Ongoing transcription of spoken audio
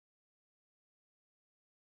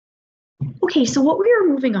Okay, so what we are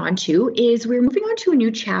moving on to is we're moving on to a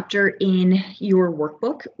new chapter in your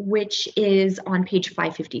workbook, which is on page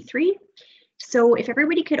 553. So if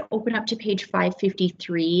everybody could open up to page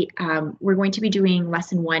 553, we're going to be doing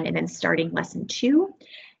lesson 1 and then starting lesson 2.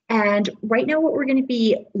 And right now what we're going to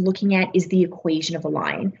be looking at is the equation of a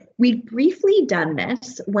line. We've briefly done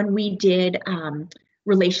this when we did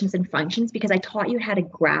relations and functions because I taught you how to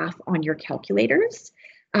graph on your calculators.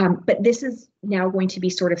 But this is now going to be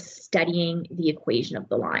sort of studying the equation of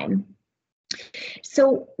the line.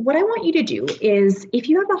 So what I want you to do is, if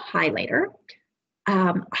you have a highlighter,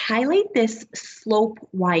 highlight this slope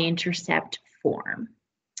y-intercept form.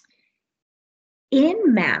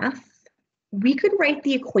 In math, we could write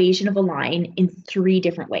the equation of a line in 3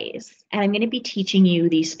 different ways. And I'm going to be teaching you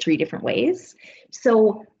these 3 different ways.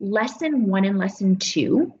 So lesson 1 and lesson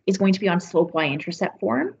 2 is going to be on slope y-intercept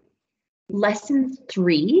form. Lesson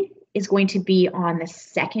 3 is going to be on the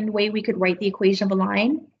second way we could write the equation of a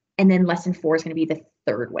line, and then lesson 4 is going to be the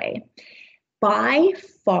third way. By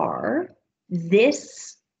far,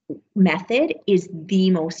 this method is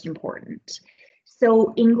the most important.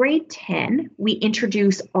 So in grade 10, we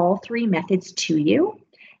introduce all 3 methods to you,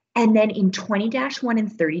 and then in 20-1 and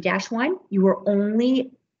 30-1, you are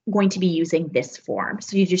only going to be using this form.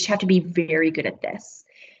 So you just have to be very good at this.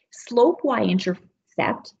 Slope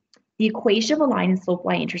y-intercept. The equation of a line in slope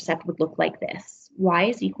y-intercept would look like this. Y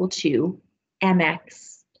is equal to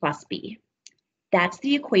mx plus b. That's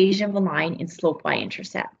the equation of a line in slope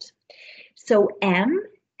y-intercept. So m,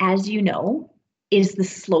 as you know, is the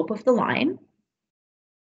slope of the line.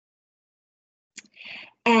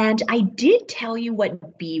 And I did tell you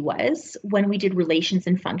what b was when we did relations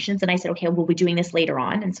and functions. And I said, okay, we'll be doing this later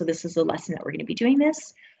on. And so this is a lesson that we're going to be doing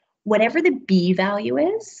this. Whatever the b value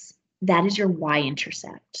is, that is your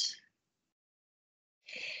y-intercept.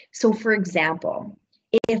 So for example,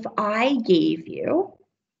 if I gave you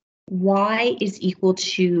y is equal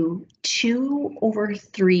to 2 over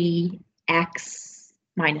 3x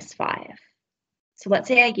minus 5. So let's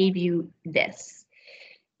say I gave you this.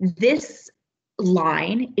 This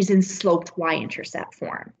line is in sloped y-intercept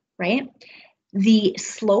form, right? The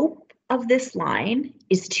slope of this line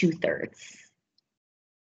is 2/3.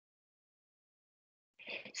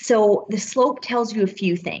 So the slope tells you a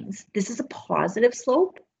few things. This is a positive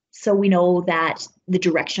slope. So we know that the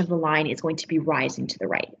direction of the line is going to be rising to the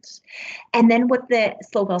right. And then what the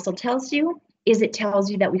slope also tells you is it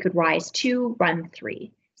tells you that we could rise 2, run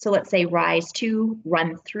 3. So let's say rise 2,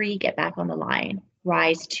 run 3, get back on the line.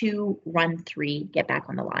 Rise 2, run 3, get back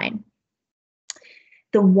on the line.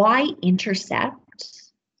 The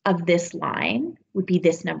y-intercept of this line would be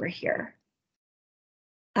this number here.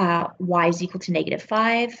 Y is equal to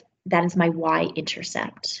 -5. That is my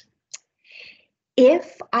y-intercept.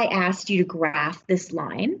 If I asked you to graph this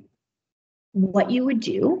line, what you would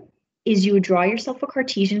do is you would draw yourself a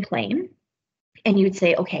Cartesian plane and you would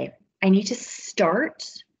say, okay, I need to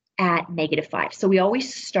start at -5. So we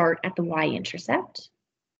always start at the y-intercept.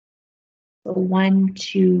 So 1,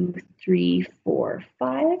 2, 3, 4,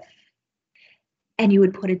 5. And you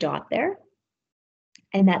would put a dot there.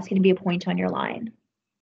 And that's going to be a point on your line.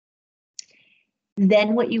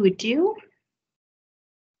 Then what you would do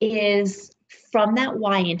is from that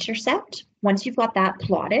y-intercept, once you've got that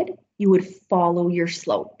plotted, you would follow your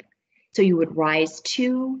slope. So you would rise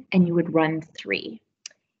 2 and you would run 3.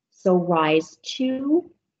 So rise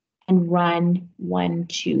 2 and run 1,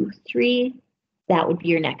 2, 3. That would be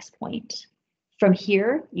your next point. From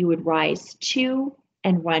here, you would rise 2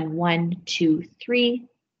 and run 1, 2, 3.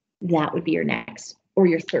 That would be your next or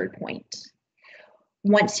your third point.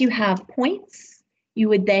 Once you have points, you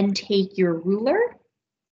would then take your ruler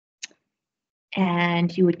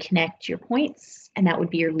and you would connect your points, and that would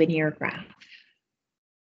be your linear graph.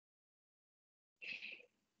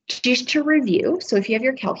 Just to review, so if you have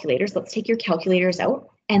your calculators, let's take your calculators out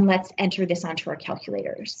and let's enter this onto our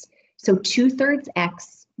calculators. So 2/3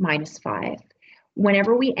 x minus 5.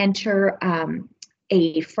 Whenever we enter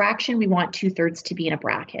a fraction, we want 2/3 to be in a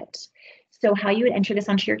bracket. So how you would enter this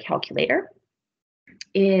onto your calculator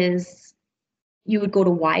is you would go to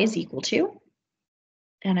y is equal to,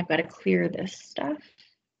 and I've got to clear this stuff.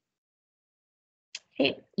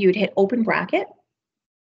 Okay, you would hit open bracket,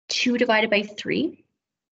 2 divided by 3,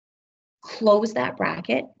 close that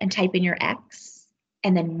bracket and type in your x,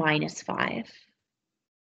 and then -5.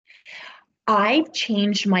 I've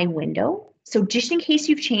changed my window. So just in case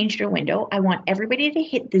you've changed your window, I want everybody to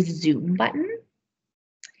hit the zoom button.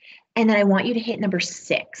 And then I want you to hit number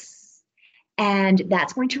 6. And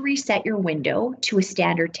that's going to reset your window to a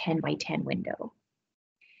standard 10 by 10 window.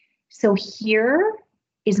 So here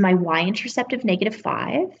is my y-intercept of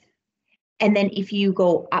 -5. And then if you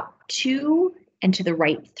go up 2 and to the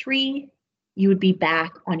right 3, you would be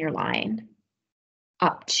back on your line.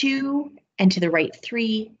 Up 2 and to the right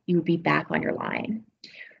 3, you would be back on your line.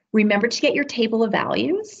 Remember to get your table of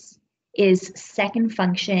values is second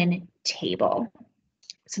function table.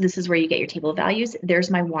 So this is where you get your table of values. There's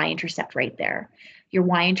my y-intercept right there. Your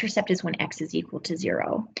y-intercept is when x is equal to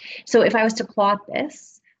 0. So if I was to plot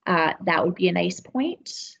this, that would be a nice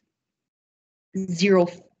point. 0,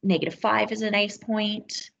 -5 is a nice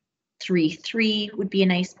point. 3, 3 would be a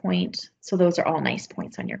nice point. So those are all nice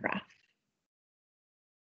points on your graph.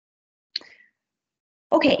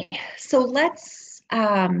 Okay, so let's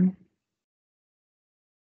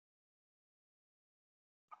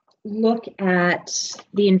look at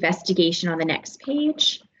the investigation on the next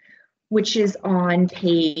page, which is on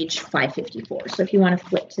page 554. So if you want to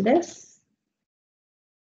flip to this.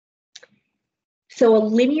 So a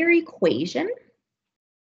linear equation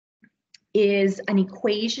is an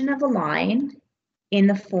equation of a line in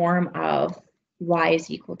the form of y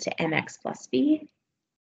is equal to mx plus b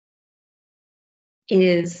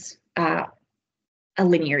is a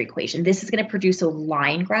linear equation. This is going to produce a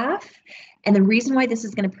line graph. And the reason why this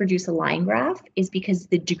is going to produce a line graph is because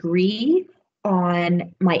the degree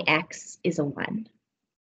on my x is a 1.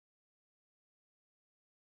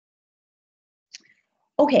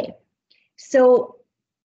 Okay, so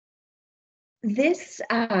this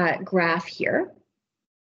graph here,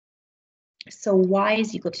 so y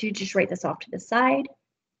is equal to, just write this off to the side,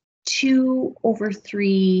 2 over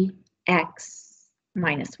 3x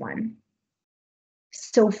minus 1.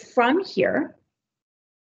 So from here,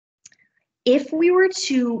 if we were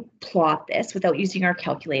to plot this without using our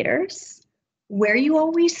calculators, where you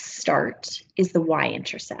always start is the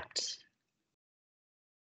y-intercept.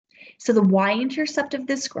 So the y-intercept of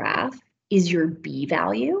this graph is your b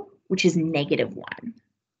value, which is -1.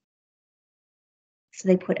 So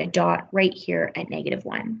they put a dot right here at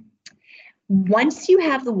 -1. Once you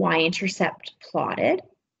have the y-intercept plotted,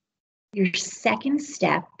 your second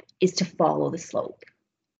step is to follow the slope.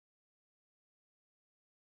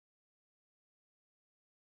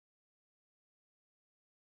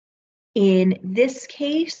 In this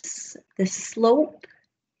case, the slope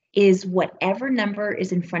is whatever number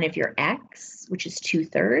is in front of your x, which is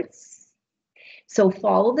 2/3. So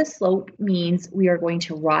follow the slope means we are going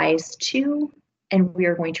to rise 2 and we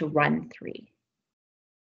are going to run 3.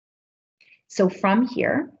 So from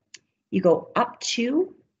here, you go up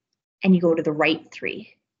 2 and you go to the right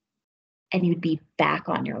 3, and you'd be back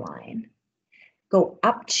on your line. Go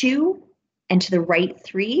up 2 and to the right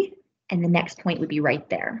 3, and the next point would be right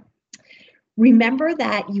there. Remember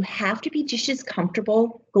that you have to be just as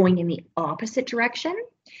comfortable going in the opposite direction.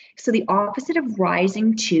 So the opposite of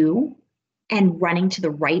rising 2 and running to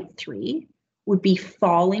the right 3 would be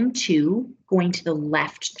falling 2, going to the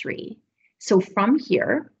left 3. So from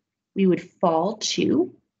here, we would fall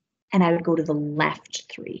 2, and I would go to the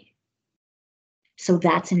left 3. So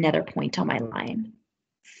that's another point on my line.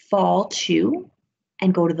 Fall 2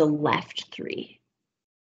 and go to the left 3.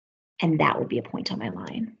 And that would be a point on my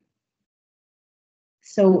line.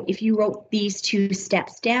 So if you wrote these 2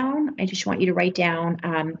 steps down, I just want you to write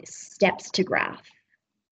down steps to graph.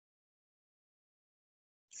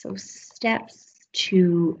 So steps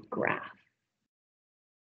to graph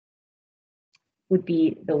would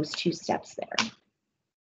be those 2 steps there.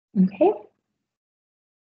 Okay.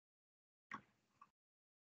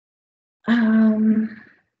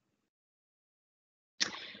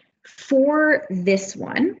 For this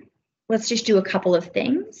one, let's just do a couple of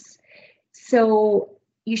things. So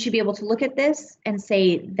you should be able to look at this and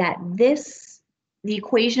say that the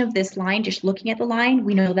equation of this line, just looking at the line,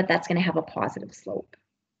 we know that that's going to have a positive slope,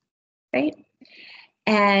 right?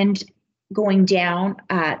 And going down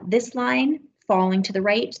this line, falling to the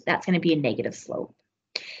right, that's going to be a negative slope.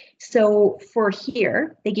 So for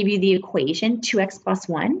here, they give you the equation 2x plus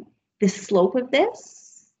 1. The slope of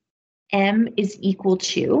this, m is equal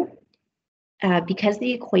to, because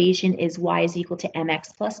the equation is y is equal to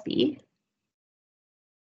mx plus b,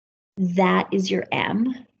 that is your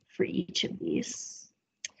m for each of these.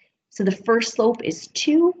 So the first slope is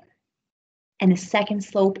 2, and the second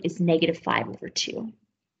slope is -5 over 2.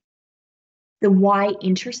 The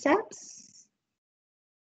y-intercepts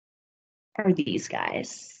are these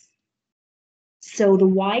guys. So the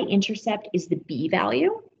y-intercept is the b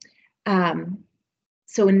value.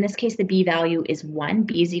 So in this case, the b value is 1.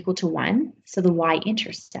 B is equal to 1. So the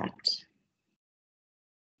y-intercept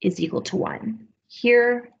is equal to 1.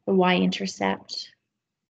 Here, the y-intercept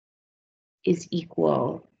is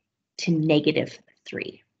equal to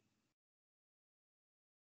 -3.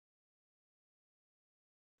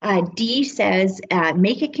 D says,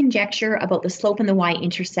 make a conjecture about the slope and the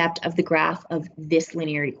y-intercept of the graph of this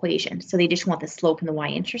linear equation. So they just want the slope and the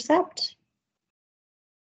y-intercept.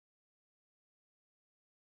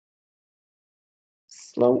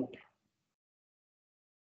 Slope,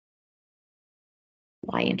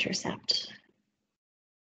 y-intercept.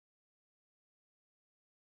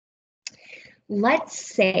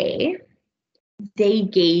 Let's say they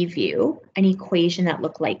gave you an equation that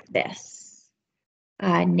looked like this.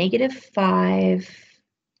 -5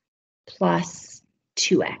 plus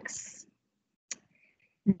 2x.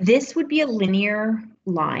 This would be a linear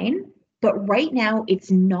line, but right now it's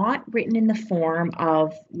not written in the form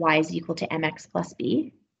of y is equal to mx plus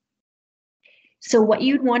b. So what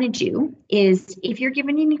you'd want to do is, if you're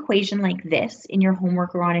given an equation like this in your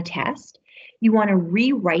homework or on a test, you want to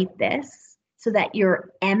rewrite this so that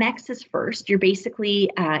your mx is first. You're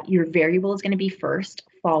basically, your variable is going to be first,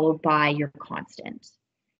 followed by your constant.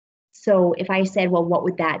 So if I said, well, what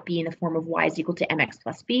would that be in the form of y is equal to mx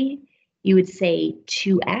plus b? You would say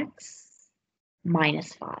 2x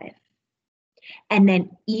minus 5. And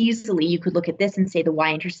then easily you could look at this and say the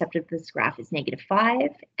y-intercept of this graph is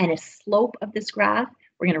 -5, and a slope of this graph,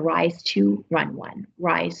 we're going to rise 2, run 1,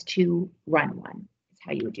 rise 2, run 1. That's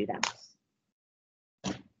how you would do that.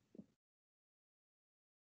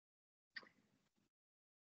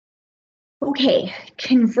 Okay,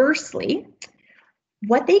 conversely,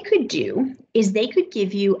 what they could do is they could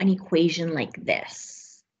give you an equation like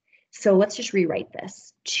this. So let's just rewrite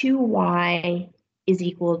this. 2y is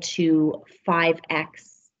equal to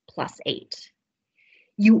 5x plus 8.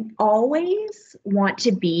 You always want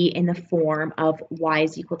to be in the form of y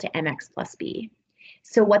is equal to mx plus b.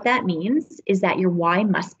 So what that means is that your y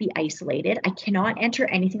must be isolated. I cannot enter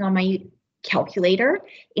anything on my calculator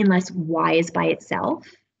unless y is by itself.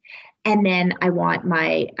 And then I want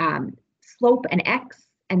my slope and x,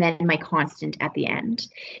 and then my constant at the end.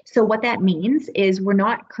 So what that means is we're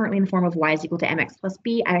not currently in the form of y is equal to mx plus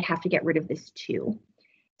b. I would have to get rid of this 2.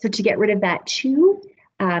 So to get rid of that 2,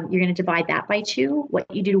 you're going to divide that by 2. What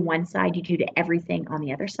you do to one side, you do to everything on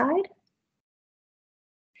the other side.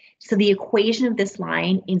 So the equation of this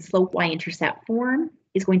line in slope y-intercept form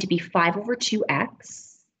is going to be 5 over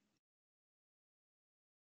 2x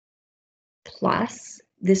plus,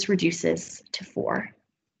 this reduces to 4.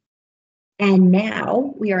 And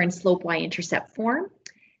now we are in slope y-intercept form.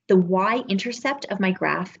 The y-intercept of my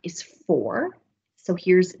graph is 4. So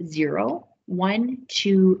here's 0, 1,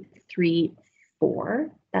 2, 3,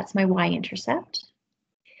 4. That's my y-intercept.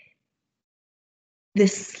 The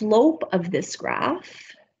slope of this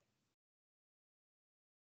graph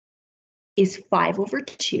is 5 over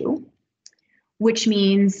 2, which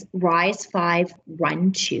means rise 5,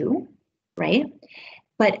 run 2, right?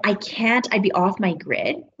 But I can't, I'd be off my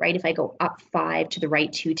grid, right? If I go up 5 to the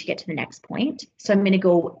right 2 to get to the next point. So I'm going to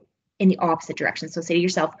go in the opposite direction. So say to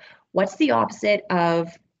yourself, what's the opposite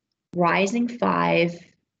of rising 5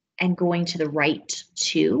 and going to the right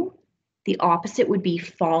 2? The opposite would be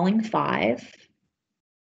falling 5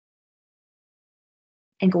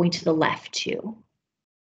 and going to the left 2.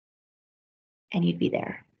 And you'd be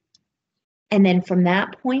there. And then from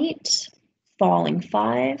that point, falling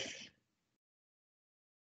 5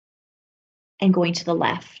 and going to the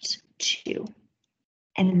left 2.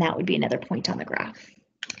 And that would be another point on the graph.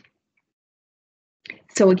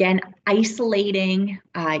 So again, isolating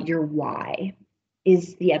your y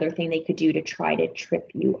is the other thing they could do to try to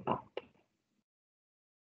trip you up.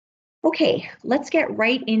 Okay, let's get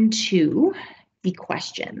right into the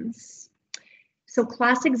questions. So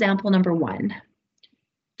class example number 1.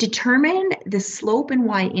 Determine the slope and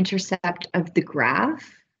y-intercept of the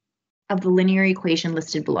graph of the linear equation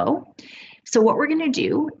listed below. So what we're going to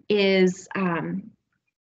do is,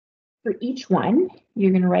 for each one, you're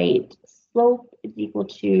going to write slope is equal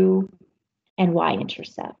to and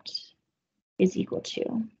y-intercept is equal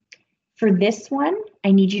to. For this one,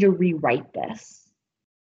 I need you to rewrite this.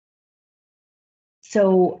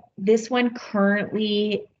 So this one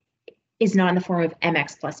currently is not in the form of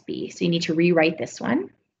mx plus b, so you need to rewrite this one.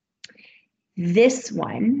 This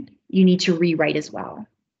one, you need to rewrite as well.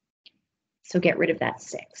 So get rid of that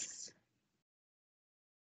 6.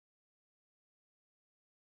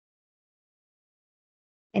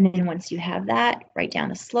 And then once you have that, write down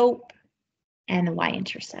the slope and the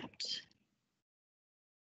y-intercept.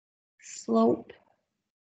 Slope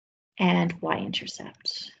and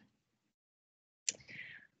y-intercept.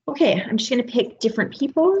 Okay, I'm just going to pick different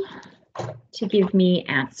people to give me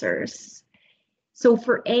answers. So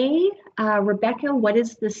for A, Rebecca, what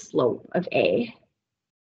is the slope of A?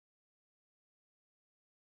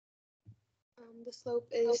 The slope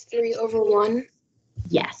is 3 over 1.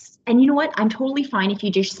 Yes. And you know what? I'm totally fine if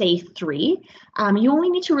you just say 3. You only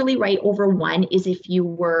need to really write over 1 is if you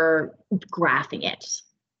were graphing it.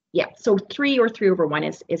 Yeah, so 3 or 3 over 1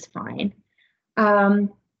 is fine.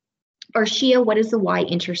 Arshia, what is the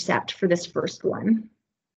y-intercept for this first one?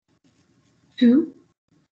 2.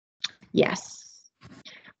 Yes.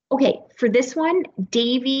 Okay, for this one,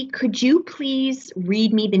 Davy, could you please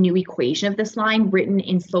read me the new equation of this line written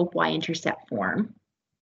in slope y-intercept form?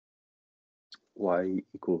 Y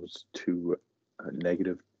equals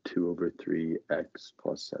negative 2 over 3x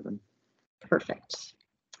plus 7. Perfect.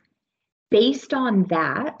 Based on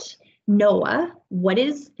that, Noah, what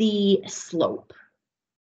is the slope?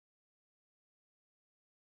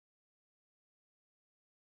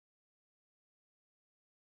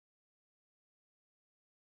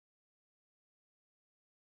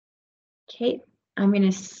 Okay, I'm going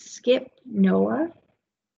to skip Noah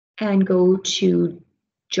and go to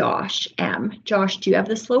Josh M. Josh, do you have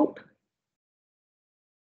the slope?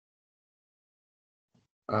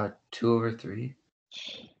 2 over 3.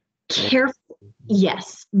 Careful.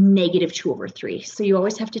 Yes, negative 2 over 3. So you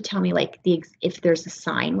always have to tell me like if there's a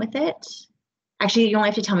sign with it. Actually, you only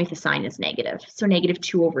have to tell me if the sign is negative. So negative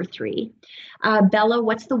 2 over 3. Bella,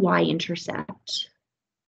 what's the y-intercept?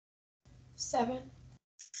 7.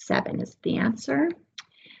 7 is the answer.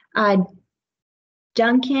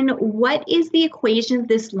 Duncan, what is the equation of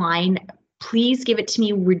this line? Please give it to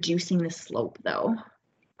me reducing the slope though.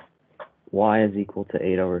 Y is equal to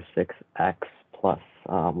 8 over 6x plus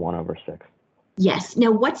 1 over 6. Yes.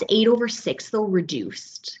 Now, what's 8 over 6 though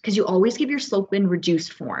reduced? Because you always give your slope in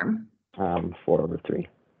reduced form. 4 over 3.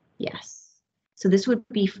 Yes. So this would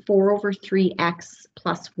be 4 over 3x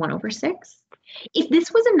plus 1 over 6. If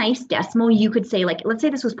this was a nice decimal, you could say, like, let's say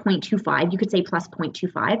this was 0.25, you could say plus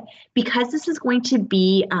 0.25. Because this is going to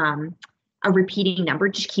be a repeating number,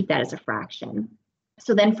 just keep that as a fraction.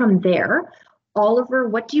 So then from there, Oliver,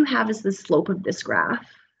 what do you have as the slope of this graph?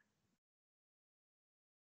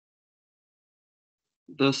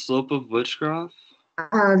 The slope of which graph?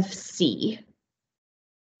 Of C.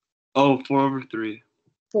 Oh, 4 over 3.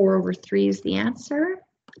 4 over 3 is the answer.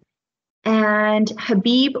 And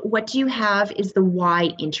Habib, what do you have is the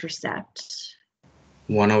y-intercept?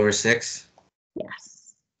 1 over 6.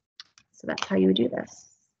 Yes. So that's how you would do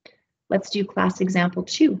this. Let's do class example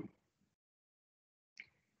 2.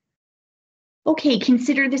 Okay,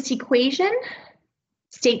 consider this equation.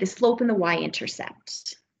 State the slope and the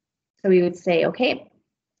y-intercept. So we would say, okay,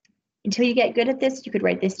 until you get good at this, you could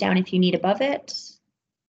write this down if you need above it.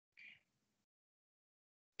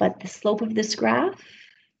 But the slope of this graph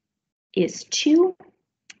is 2,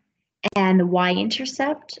 and the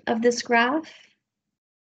y-intercept of this graph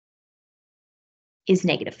is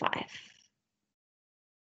negative 5.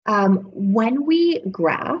 When we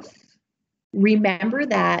graph, remember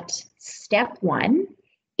that step 1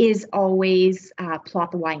 is always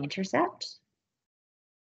plot the y-intercept.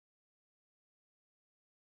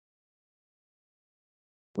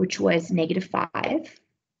 Which was negative 5.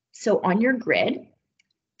 So on your grid,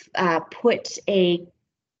 put a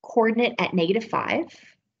coordinate at negative 5.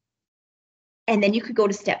 And then you could go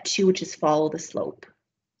to step 2, which is follow the slope.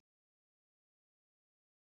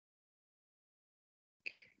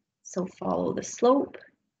 So follow the slope.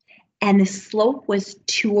 And the slope was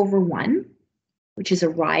 2 over 1, which is a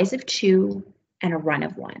rise of 2 and a run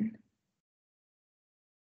of 1.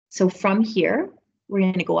 So from here, we're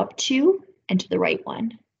going to go up 2 and to the right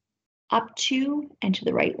 1. Up 2 and to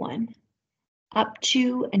the right 1. Up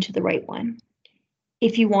 2 and to the right 1.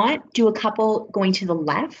 If you want, do a couple going to the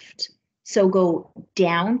left. So go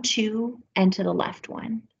down 2 and to the left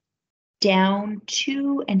 1. Down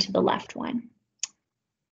 2 and to the left 1.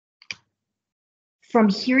 From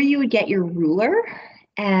here, you would get your ruler,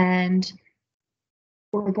 and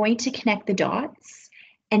we're going to connect the dots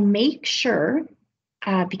and make sure,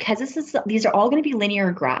 because these are all going to be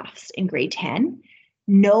linear graphs in grade 10,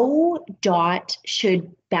 no dot should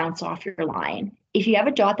bounce off your line. If you have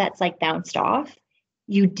a dot that's like bounced off,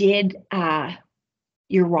 you did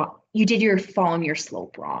your following your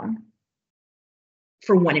slope wrong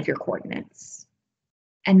for one of your coordinates.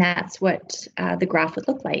 And that's what the graph would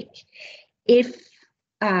look like. If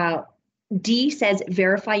D says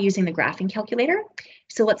verify using the graphing calculator,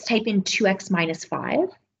 so let's type in 2x minus 5.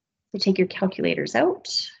 So take your calculators out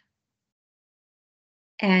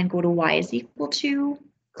and go to y is equal to,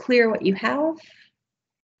 clear what you have,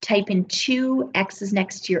 type in 2, x is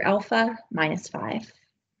next to your alpha, minus 5.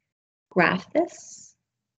 Graph this.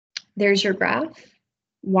 There's your graph.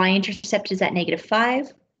 Y-intercept is at negative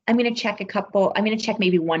 5. I'm going to check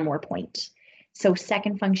maybe one more point. So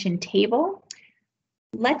second function table.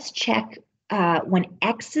 Let's check when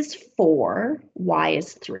x is 4, y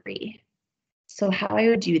is 3. So how I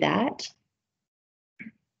would do that,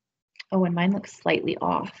 oh, and mine looks slightly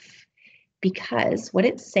off, because what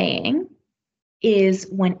it's saying is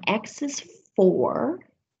when x is 4,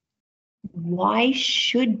 y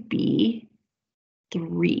should be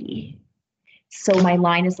 3. So my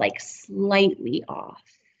line is like slightly off.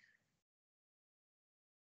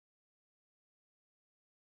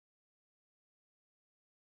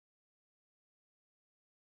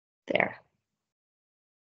 There.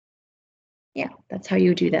 Yeah, that's how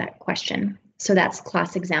you do that question. So that's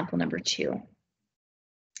class example number 2.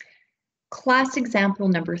 Class example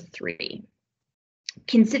number 3.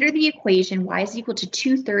 Consider the equation y is equal to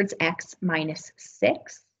 2/3 x minus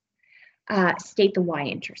 6. State the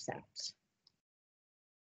y-intercept.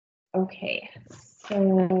 Okay,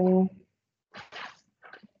 so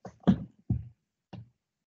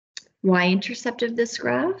y-intercept of this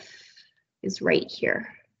graph is right here.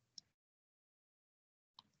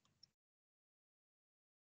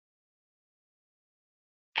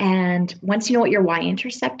 And once you know what your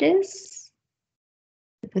y-intercept is,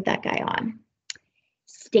 put that guy on.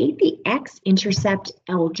 State the x-intercept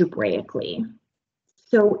algebraically.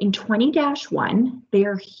 So in 20-1, they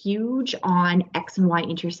are huge on x and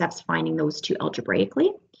y-intercepts, finding those two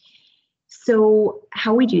algebraically. So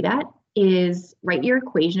how we do that is write your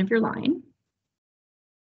equation of your line.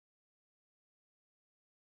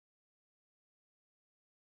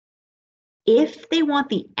 If they want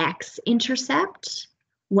the x-intercept,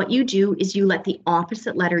 what you do is you let the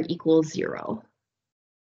opposite letter equal 0.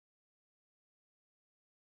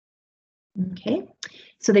 Okay,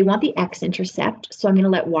 so they want the x-intercept, so I'm going to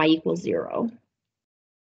let y equal 0.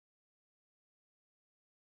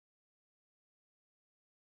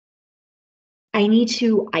 I need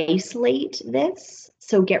to isolate this,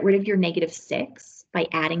 so get rid of your -6 by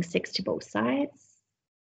adding 6 to both sides.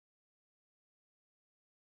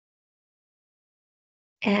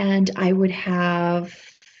 And I would have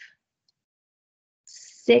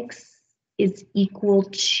 6 is equal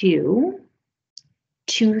to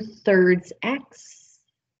 2/3 x.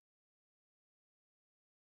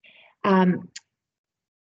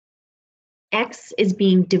 X is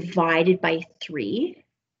being divided by 3.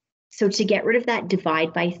 So to get rid of that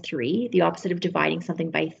divide by 3, the opposite of dividing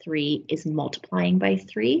something by 3 is multiplying by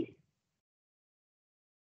 3.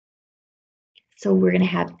 So we're going to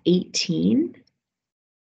have 18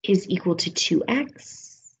 is equal to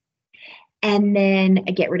 2x. And then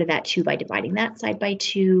I get rid of that 2 by dividing that side by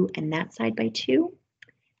 2 and that side by 2.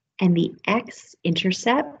 And the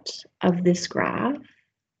x-intercept of this graph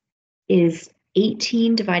is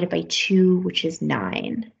 18 divided by 2, which is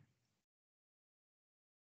 9.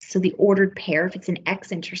 So the ordered pair, if it's an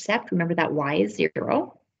x-intercept, remember that y is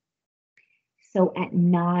 0. So at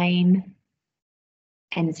 9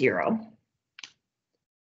 and 0.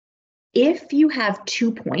 If you have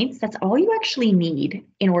 2 points, that's all you actually need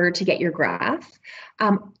in order to get your graph.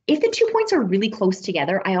 If the 2 points are really close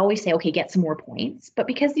together, I always say, okay, get some more points. But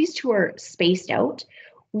because these two are spaced out,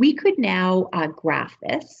 we could now graph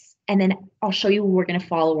this, and then I'll show you we're going to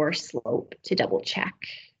follow our slope to double check.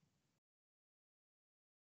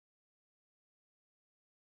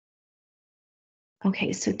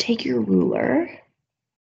 Okay, so take your ruler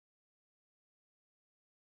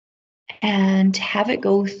and have it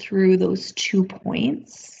go through those 2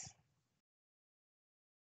 points.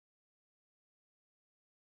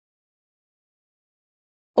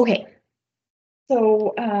 Okay,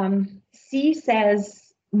 so C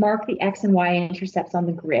says mark the x and y intercepts on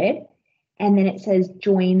the grid, and then it says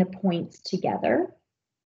join the points together.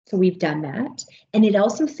 So we've done that. And it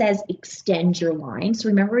also says extend your line. So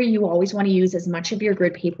remember, you always want to use as much of your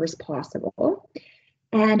grid paper as possible.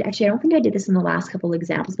 And actually, I don't think I did this in the last couple of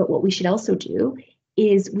examples, but what we should also do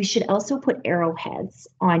is we should also put arrowheads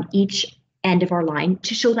on each end of our line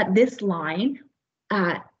to show that this line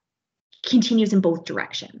continues in both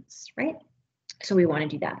directions, right? So we want to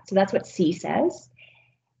do that. So that's what C says.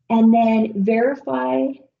 And then verify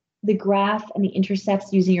the graph and the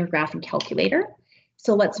intercepts using your graphing calculator.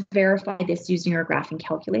 So let's verify this using our graphing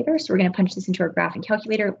calculator. So we're going to punch this into our graphing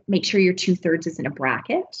calculator. Make sure your 2/3 is in a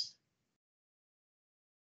bracket.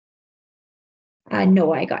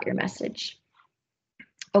 No, I got your message.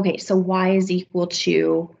 Okay, so y is equal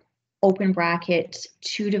to open bracket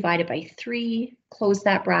 2 divided by 3, close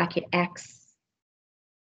that bracket, x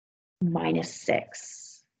minus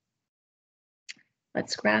 6.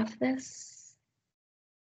 Let's graph this.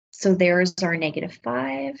 So there's our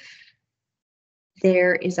 -5.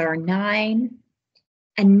 There is our 9.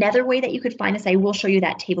 Another way that you could find this, I will show you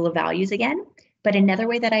that table of values again, but another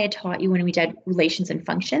way that I had taught you when we did relations and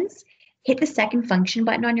functions hit the second function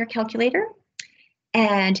button on your calculator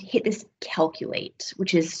and hit this calculate,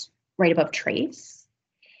 which is right above trace.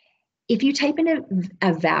 If you type in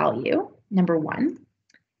a value, number 1,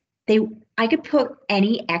 I could put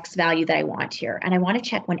any x value that I want here, and I want to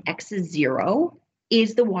check when x is 0,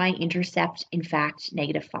 is the y-intercept in fact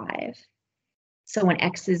 -5? So when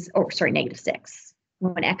x is, -6.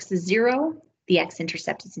 When x is 0, the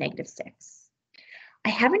x-intercept is -6. I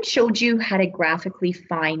haven't showed you how to graphically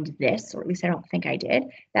find this, or at least I don't think I did.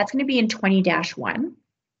 That's going to be in 20-1.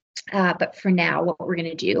 But for now, what we're going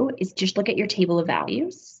to do is just look at your table of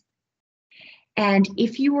values. And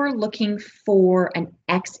if you are looking for an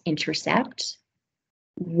x-intercept,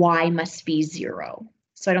 y must be 0.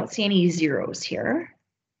 So I don't see any zeros here.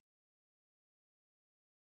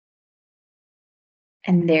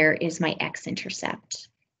 And there is my x-intercept.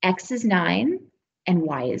 X is 9 and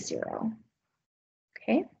y is 0.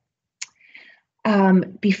 Okay.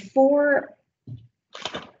 And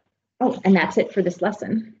that's it for this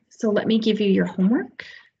lesson. So let me give you your homework.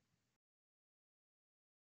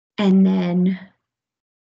 And then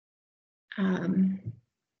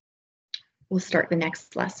we'll start the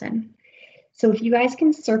next lesson. So if you guys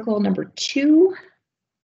can circle number 2,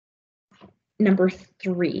 number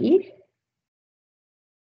 3,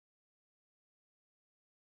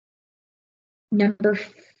 number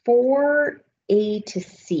 4, A to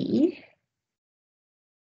C,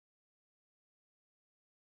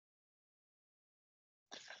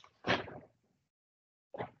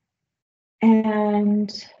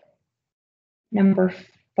 and number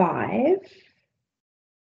 5,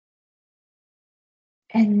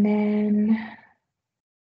 and then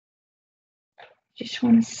just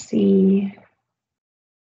want to see.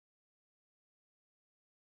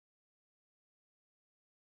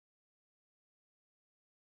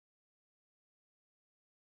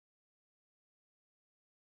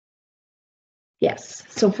 Yes,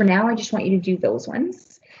 so for now, I just want you to do those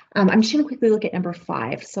ones. I'm just going to quickly look at number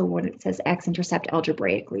 5. So when it says x-intercept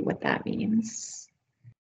algebraically, what that means.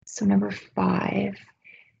 So number 5.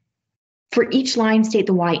 For each line, state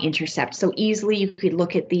the y-intercept. So easily you could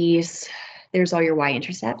look at these. There's all your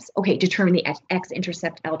y-intercepts. Okay, determine the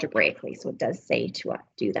x-intercept algebraically. So it does say to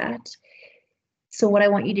do that. So what I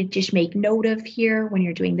want you to just make note of here when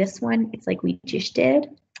you're doing this one, it's like we just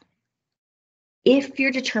did. If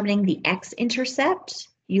you're determining the x-intercept,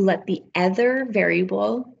 you let the other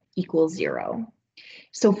variable equal 0.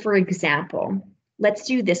 So for example, let's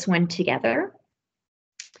do this one together.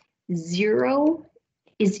 0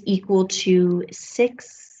 is equal to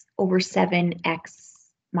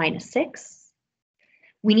 6/7x minus 6.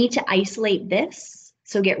 We need to isolate this,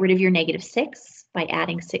 so get rid of your -6 by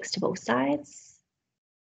adding 6 to both sides.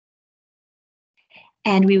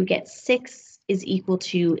 And we would get 6 is equal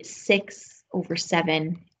to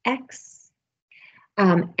 6/7x.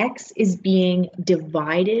 X is being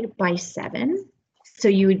divided by 7. So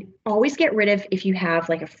you would always get rid of, if you have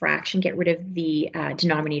like a fraction, get rid of the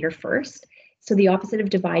denominator first. So the opposite of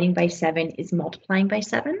dividing by 7 is multiplying by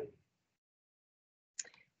 7.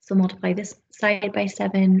 So multiply this side by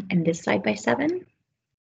 7 and this side by 7.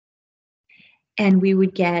 And we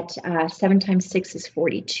would get 7 times 6 is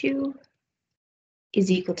 42 is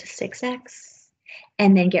equal to 6x.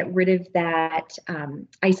 And then get rid of that,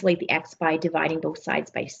 isolate the x by dividing both sides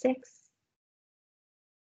by 6.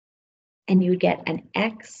 And you would get an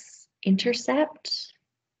x-intercept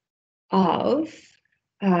of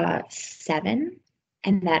 7.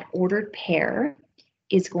 And that ordered pair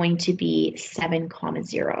is going to be 7,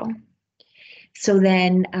 0. So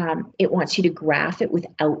then it wants you to graph it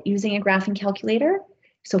without using a graphing calculator.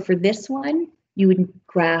 So for this one, you would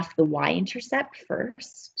graph the y-intercept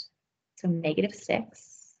first. So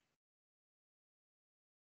 -6.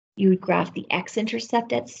 You would graph the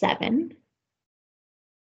x-intercept at 7.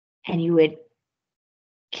 And you would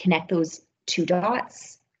connect those 2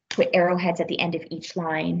 dots, put arrowheads at the end of each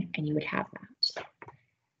line, and you would have that.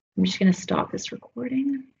 I'm just going to stop this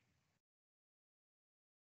recording.